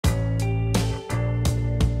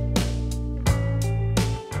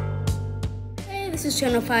this is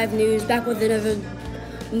Channel 5 News, back with another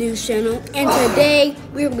news channel. And today,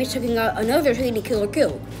 we will be checking out another shady killer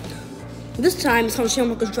kill. This time, it's on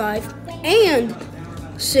Shamrocker's Drive and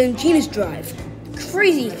Sangena's Drive.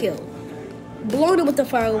 Crazy kill. Blown with the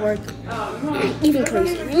firework. Even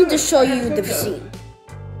crazy. Let me just show you the scene.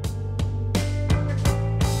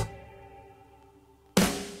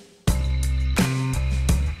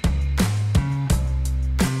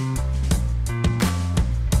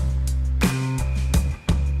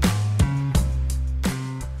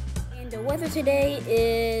 The weather today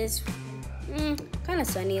is kind of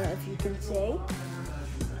sunny, if you can say.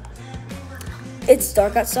 It's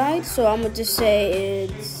dark outside, so I'm gonna just say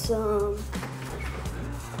it's a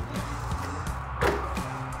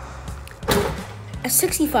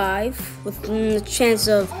 65 with a chance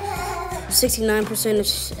of 69%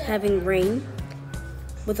 of having rain.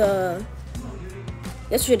 With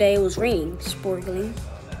yesterday it was raining, sprinkling,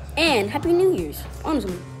 and Happy New Year's.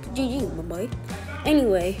 Honestly, GG, my boy.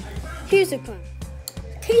 Anyway. Here's the crime.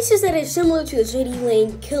 Cases that are similar to the Shady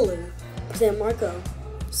Lane killer, San Marco,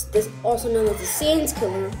 this also known as the Sands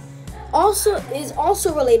killer, is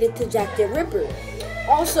also related to Jack the Ripper,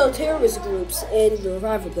 also terrorist groups and the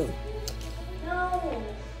Revival. No.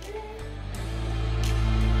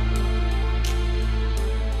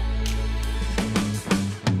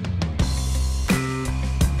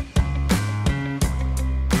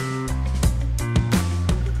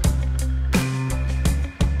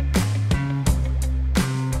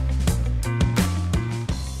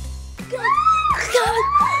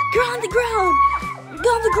 Go on the ground! Go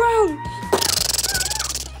on the ground!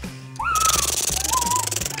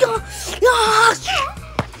 Go!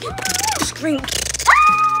 Scream!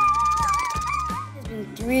 It's been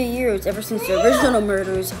 3 years ever since the original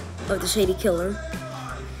murders of the Shady Killer.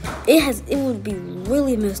 It would be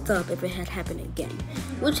really messed up if it had happened again,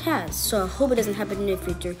 which has. So I hope it doesn't happen in the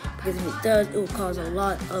future, because if it does, it will cause a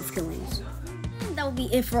lot of killings. That will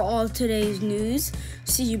be it for all today's news.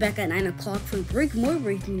 See you back at 9 o'clock for more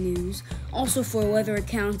breaking news. Also for weather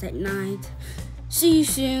accounts at night. See you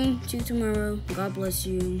soon. See you tomorrow. God bless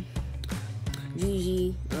you.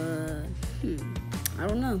 GG. I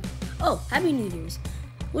don't know. Oh, Happy New Year's.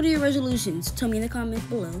 What are your resolutions? Tell me in the comments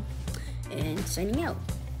below. And signing out.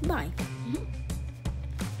 Bye.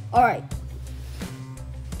 Alright.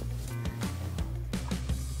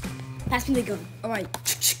 Pass me the gun. Alright.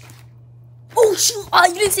 Oh shoot! Oh,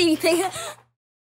 you didn't see anything.